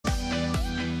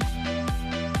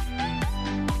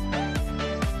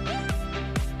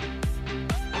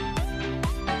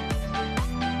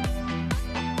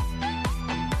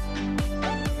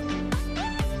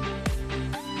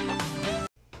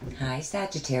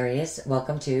Sagittarius,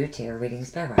 welcome to Tarot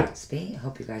Readings by Roxby.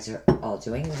 Hope you guys are all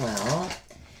doing well.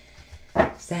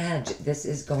 Sag, this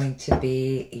is going to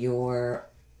be your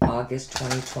August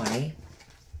 2020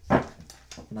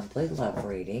 monthly love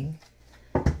reading.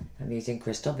 I'm using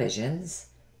Crystal Visions.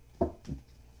 And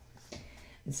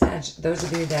Sag, those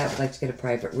of you that would like to get a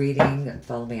private reading,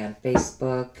 follow me on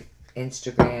Facebook,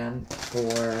 Instagram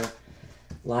for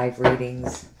live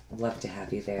readings. I'd love to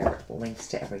have you there. Links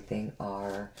to everything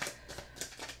are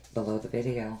below the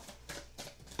video.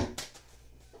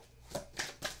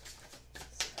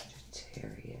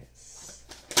 Sagittarius.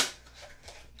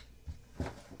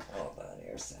 Hold on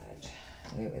here, Sag.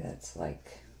 Maybe that's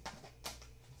like...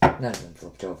 none of them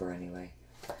flipped over anyway.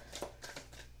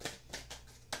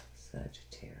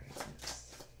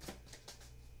 Sagittarius.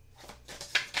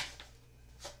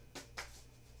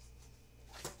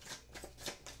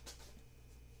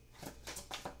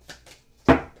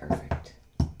 Perfect.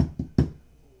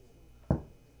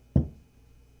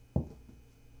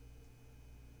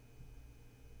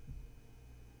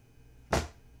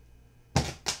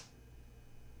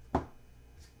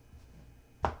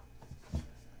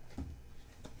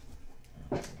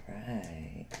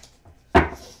 Right.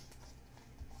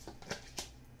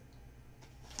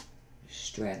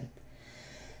 Strength.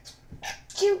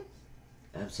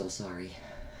 I'm so sorry.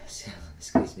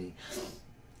 Excuse me.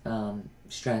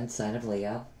 Strength, sign of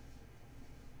Leo.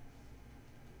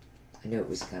 I knew it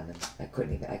was coming. I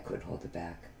couldn't hold it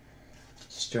back.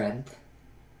 Strength.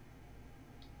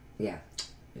 Yeah.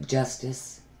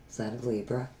 Justice, sign of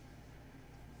Libra.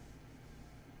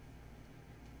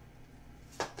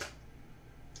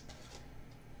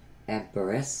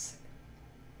 Empress,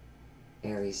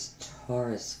 Aries,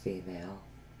 Taurus female.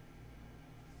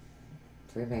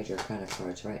 3 major kind of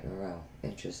cards right in a row.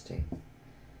 Interesting.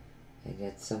 And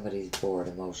yet somebody's bored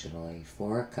emotionally.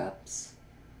 4 of Cups.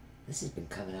 This has been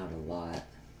coming out a lot.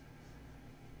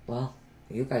 Well,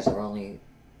 you guys are only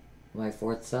my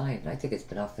 4th sign. I think it's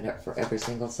been off for every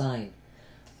single sign.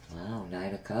 Wow,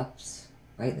 9 of Cups.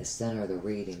 Right in the center of the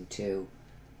reading, too.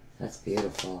 That's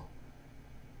beautiful.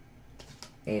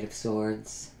 8 of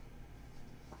Swords.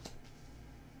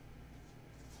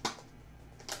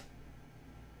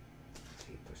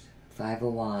 5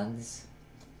 of Wands.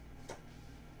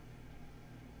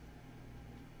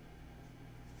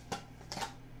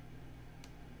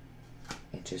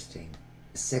 Interesting.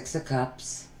 6 of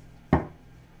Cups.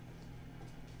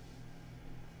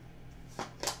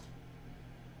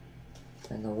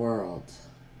 And the World.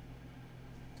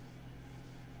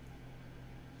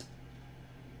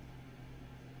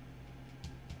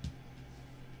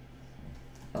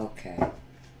 Okay. I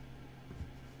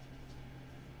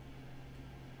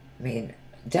mean,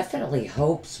 definitely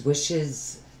hopes,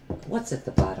 wishes. What's at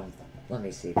the bottom? Let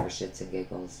me see for shits and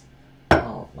giggles.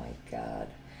 Oh my God.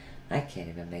 I can't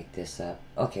even make this up.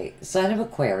 Okay, sign of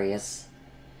Aquarius.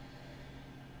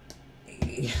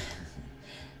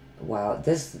 Wow,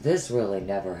 this really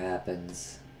never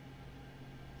happens.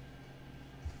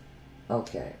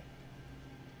 Okay.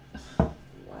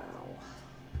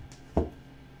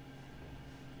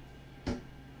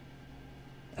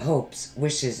 Hopes,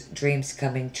 wishes, dreams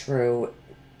coming true.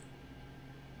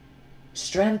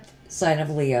 Strength, sign of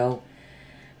Leo.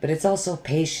 But it's also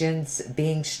patience,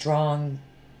 being strong,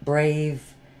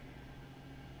 brave.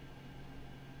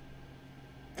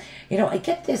 You know, I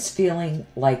get this feeling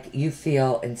like you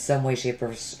feel in some way, shape,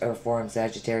 or form,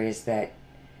 Sagittarius, that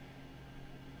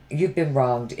you've been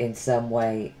wronged in some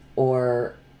way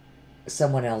or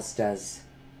someone else does.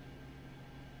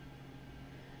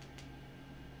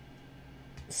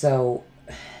 So,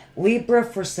 Libra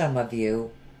for some of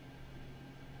you,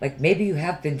 like maybe you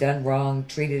have been done wrong,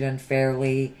 treated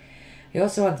unfairly. You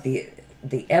also have the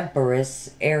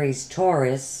Empress, Aries,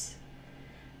 Taurus.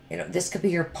 You know, this could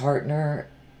be your partner,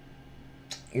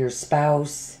 your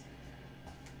spouse.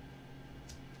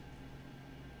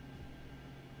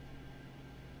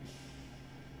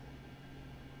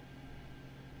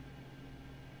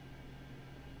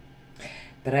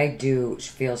 But I do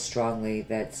feel strongly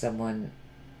that someone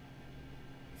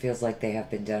feels like they have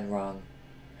been done wrong.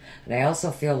 And I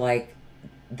also feel like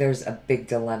there's a big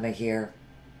dilemma here.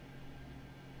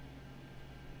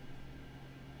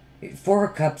 4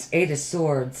 of Cups, 8 of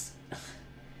Swords.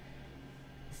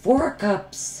 4 of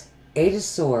Cups, 8 of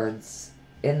Swords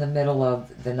in the middle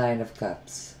of the 9 of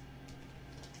Cups.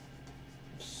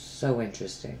 So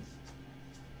interesting.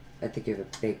 I think you have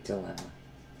a big dilemma.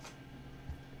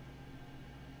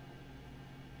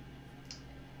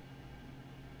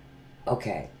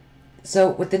 Okay, so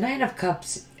with the 9 of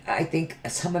Cups, I think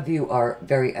some of you are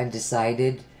very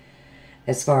undecided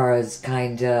as far as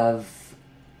kind of,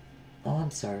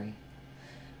 I'm sorry.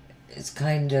 It's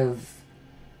kind of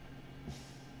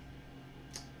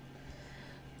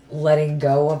letting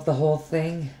go of the whole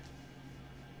thing.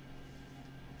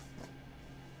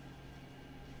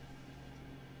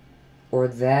 Or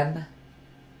them,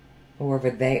 whoever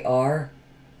they are.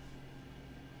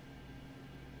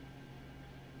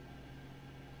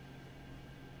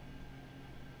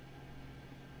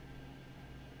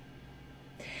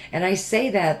 And I say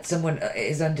that someone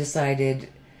is undecided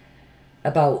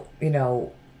about, you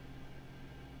know,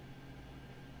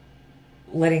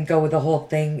 letting go of the whole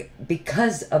thing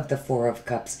because of the Four of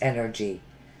Cups energy.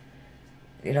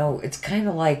 You know, it's kind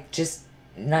of like just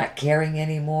not caring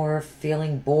anymore,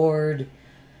 feeling bored,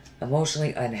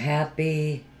 emotionally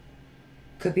unhappy.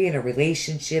 Could be in a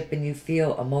relationship and you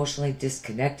feel emotionally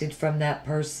disconnected from that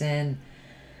person.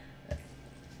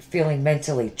 Feeling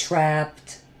mentally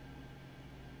trapped.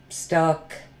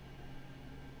 Stuck.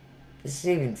 This is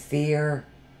even fear.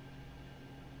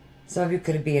 Some of you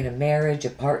could be in a marriage, a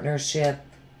partnership.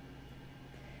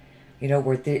 You know,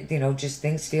 where, you know, just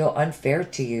things feel unfair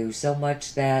to you so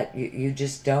much that you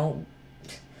just don't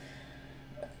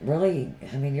really,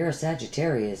 I mean, you're a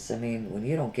Sagittarius. I mean, when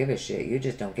you don't give a shit, you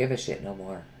just don't give a shit no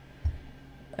more.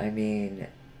 I mean,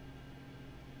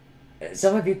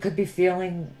 some of you could be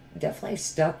feeling definitely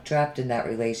stuck, trapped in that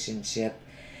relationship.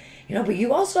 You know, but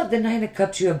you also have the Nine of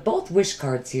Cups. You have both wish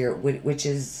cards here, which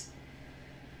is,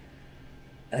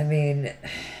 I mean,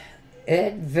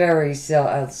 it very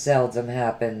seldom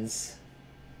happens.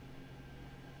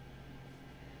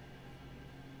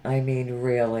 I mean,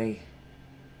 really.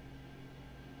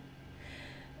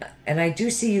 And I do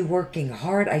see you working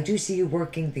hard. I do see you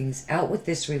working things out with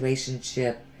this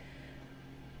relationship.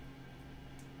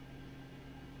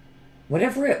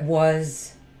 Whatever it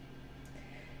was,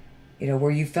 you know,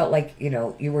 where you felt like, you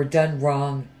know, you were done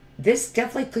wrong, this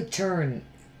definitely could turn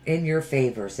in your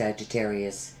favor,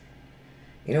 Sagittarius.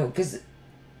 You know, because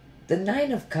the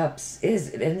Nine of Cups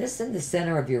is, and this in the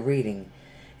center of your reading,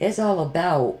 is all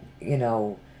about, you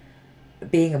know,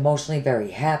 being emotionally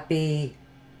very happy.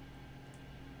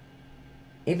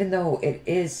 Even though it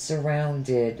is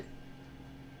surrounded,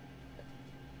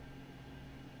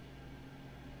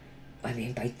 I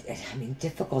mean,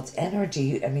 difficult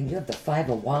energy. I mean, you have the Five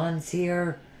of Wands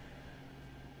here.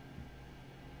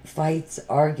 Fights,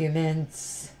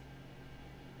 arguments.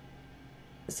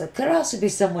 So it could also be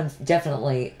someone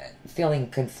definitely feeling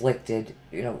conflicted,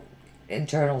 you know,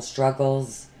 internal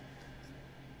struggles.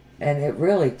 And it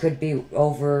really could be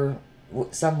over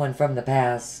someone from the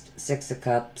past, Six of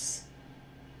Cups.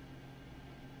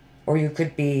 Or you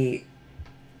could be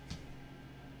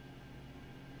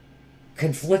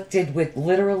conflicted with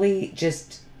literally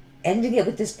just ending it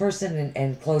with this person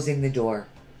and closing the door.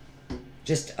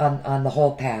 Just on the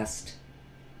whole past.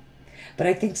 But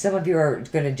I think some of you are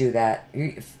going to do that.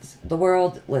 The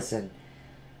world, listen.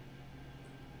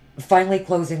 Finally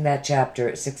closing that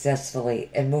chapter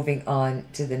successfully and moving on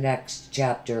to the next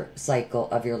chapter cycle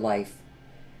of your life.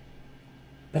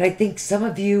 But I think some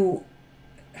of you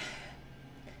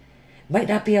might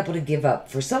not be able to give up.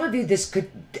 For some of you, this could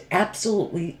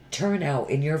absolutely turn out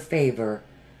in your favor.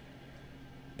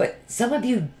 But some of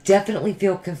you definitely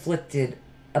feel conflicted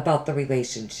about the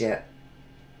relationship.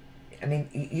 I mean,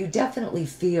 you definitely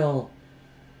feel,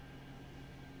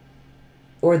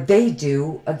 or they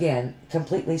do, again,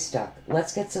 completely stuck.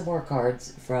 Let's get some more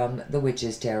cards from the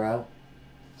Witch's Tarot.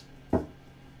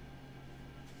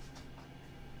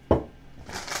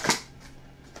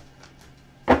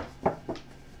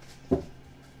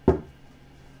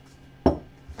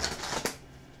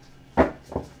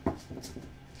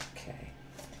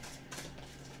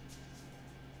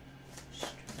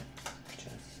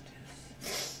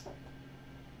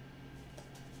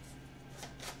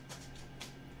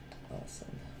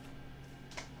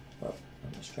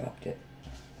 Dropped it.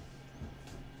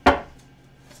 Four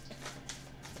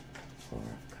of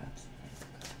Cups.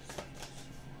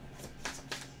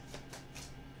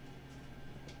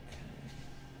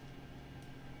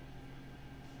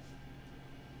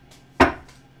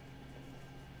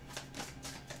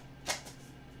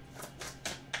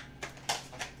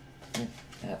 Okay.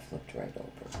 That flipped right over.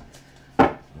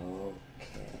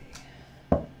 Okay.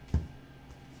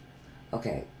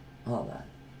 Okay, hold on.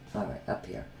 All right, up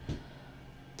here.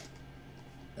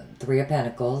 Three of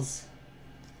Pentacles,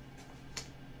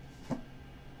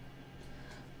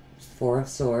 Four of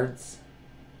Swords,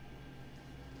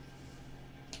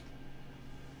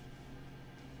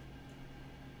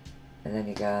 and then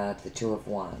you got the Two of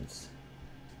Wands.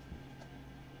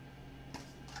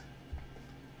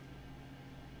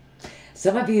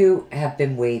 Some of you have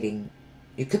been waiting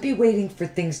You could be waiting for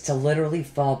things to literally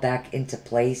fall back into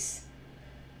place.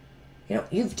 You know,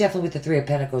 you've definitely, with the Three of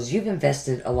Pentacles, you've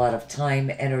invested a lot of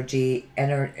time, energy,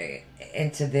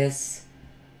 into this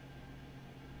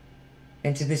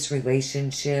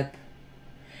relationship.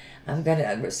 I'm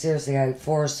gonna, seriously, I have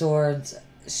Four of Swords,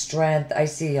 strength. I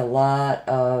see a lot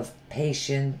of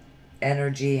patient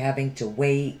energy, having to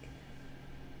wait.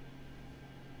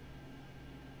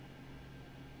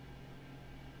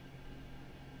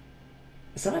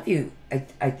 Some of you,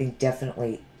 I think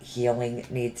definitely healing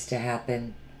needs to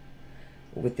happen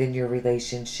within your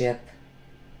relationship.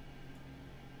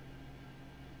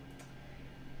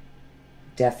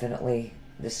 Definitely.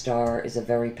 The Star is a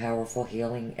very powerful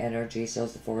healing energy. So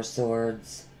is the Four of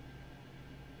Swords.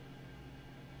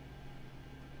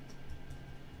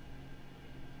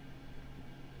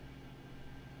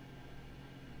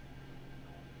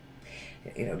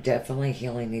 You know, definitely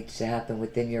healing needs to happen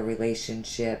within your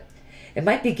relationship. It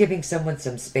might be giving someone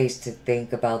some space to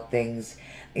think about things.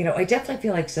 You know, I definitely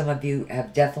feel like some of you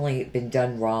have definitely been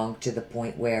done wrong to the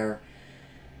point where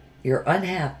you're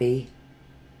unhappy.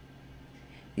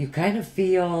 You kind of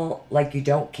feel like you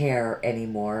don't care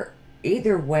anymore.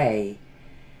 Either way,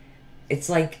 it's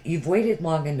like you've waited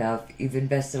long enough. You've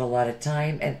invested a lot of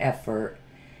time and effort.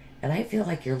 And I feel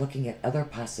like you're looking at other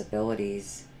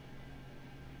possibilities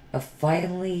of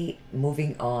finally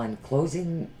moving on,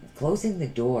 closing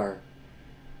the door.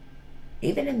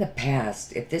 Even in the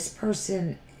past, if this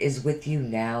person is with you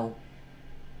now,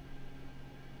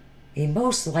 he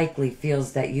most likely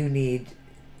feels that you need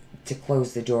to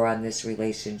close the door on this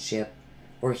relationship,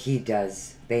 or he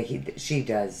does. She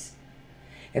does.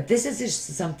 If this is just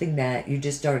something that you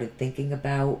just started thinking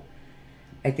about,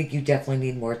 I think you definitely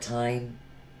need more time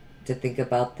to think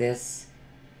about this.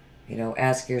 You know,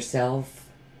 ask yourself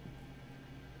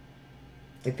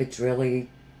if it's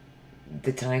really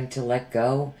the time to let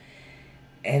go.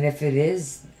 And if it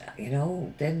is, you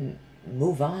know, then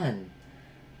move on.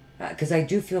 Because I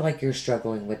do feel like you're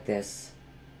struggling with this.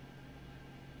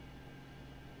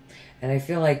 And I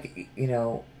feel like, you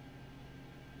know,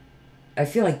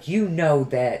 you know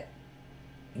that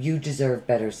you deserve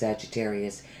better,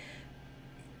 Sagittarius.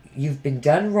 You've been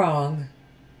done wrong,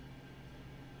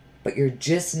 but you're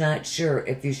just not sure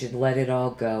if you should let it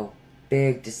all go.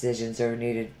 Big decisions are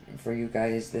needed for you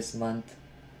guys this month.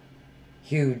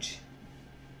 Huge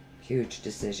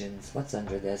decisions. What's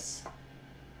under this?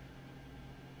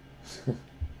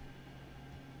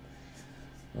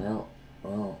 well,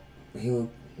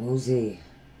 who's he?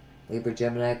 Libra,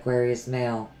 Gemini, Aquarius,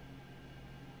 male.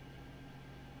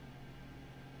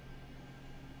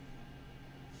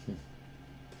 The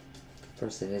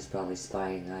person is probably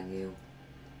spying on you.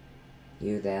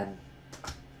 You, them.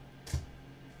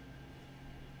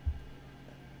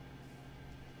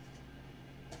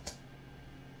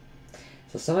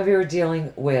 So some of you are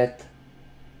dealing with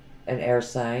an air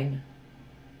sign,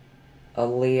 a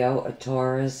Leo, a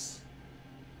Taurus,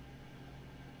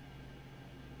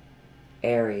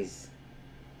 Aries,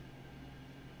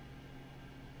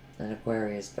 an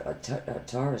Aquarius. But a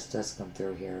Taurus does come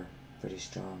through here pretty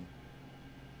strong.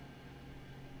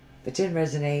 If it didn't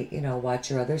resonate, you know, watch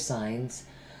your other signs.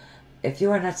 If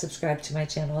you are not subscribed to my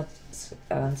channel,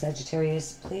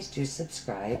 Sagittarius, please do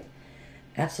subscribe.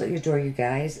 Absolutely adore you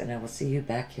guys, and I will see you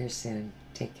back here soon.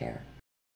 Take care.